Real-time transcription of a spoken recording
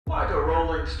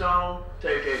Rolling Stone,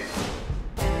 take 8.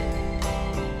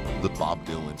 The Bob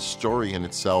Dylan story in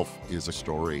itself is a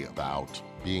story about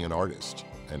being an artist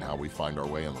and how we find our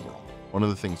way in the world. One of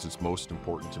the things that's most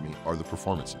important to me are the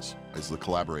performances, is the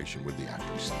collaboration with the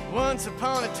actors. Once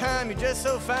upon a time, you're just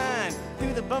so fine.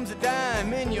 Through the bums of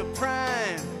dime in your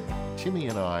prime. Timmy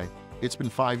and I, it's been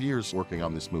 5 years working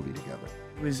on this movie together.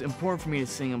 It was important for me to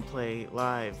sing and play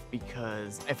live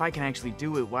because if I can actually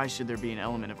do it, why should there be an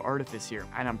element of artifice here?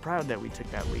 And I'm proud that we took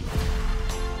that leap.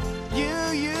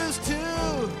 You used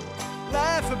to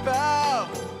laugh about.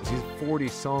 He's 40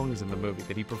 songs in the movie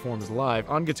that he performs live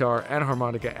on guitar and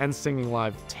harmonica and singing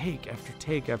live take after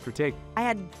take after take. I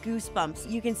had goosebumps.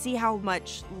 You can see how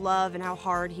much love and how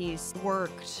hard he's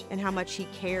worked and how much he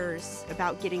cares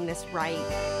about getting this right.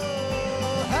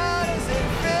 How does it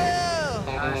feel?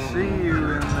 I see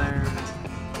you in there.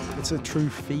 It's a true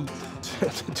feat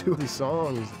to do these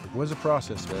songs. It was a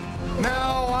process, man.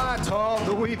 Now I taught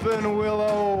the weeping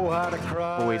willow how to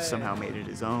cry. Boyd somehow made it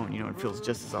his own. You know, it feels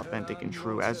just as authentic and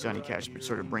true as Johnny Cash, but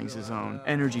sort of brings his own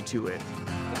energy to it.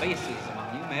 The bass is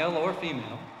on you, male or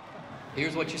female.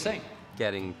 Here's what you sing.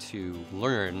 Getting to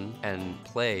learn and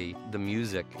play the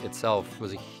music itself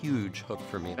was a huge hook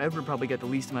for me. Edward probably got the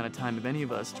least amount of time of any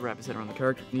of us to wrap his head around the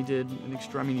character. He did an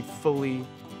extra, I mean, he fully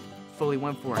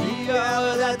went for it.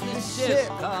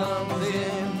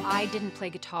 I didn't play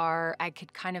guitar. I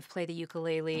could kind of play the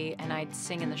ukulele, and I'd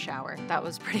sing in the shower. That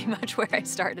was pretty much where I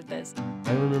started this.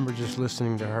 I remember just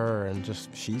listening to her and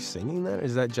just, she's singing that?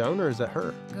 Is that Joan or is that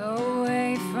her? Go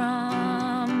away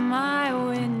from my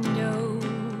window.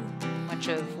 Much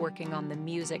of working on the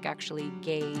music actually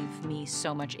gave me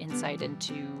so much insight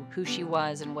into who she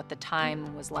was and what the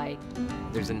time was like.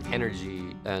 There's an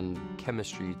energy and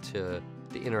chemistry to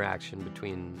the interaction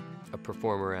between a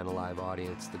performer and a live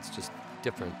audience that's just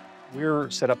different.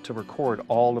 We're set up to record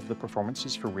all of the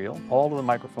performances for real. All of the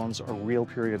microphones are real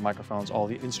period microphones. All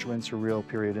the instruments are real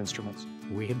period instruments.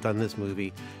 We have done this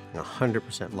movie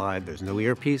 100% live. There's no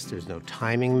earpiece, there's no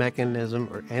timing mechanism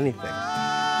or anything.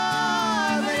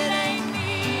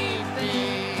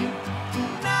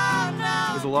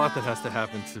 There's a lot that has to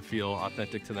happen to feel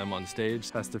authentic to them on stage.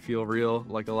 It has to feel real,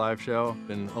 like a live show.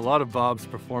 And a lot of Bob's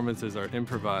performances are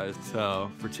improvised,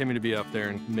 so for Timmy to be up there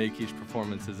and make each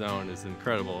performance his own is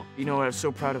incredible. You know what I was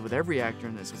so proud of with every actor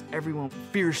in this was everyone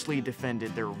fiercely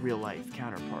defended their real-life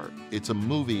counterpart. It's a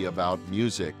movie about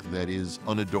music that is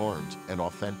unadorned and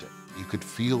authentic. You could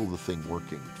feel the thing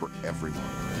working for everyone.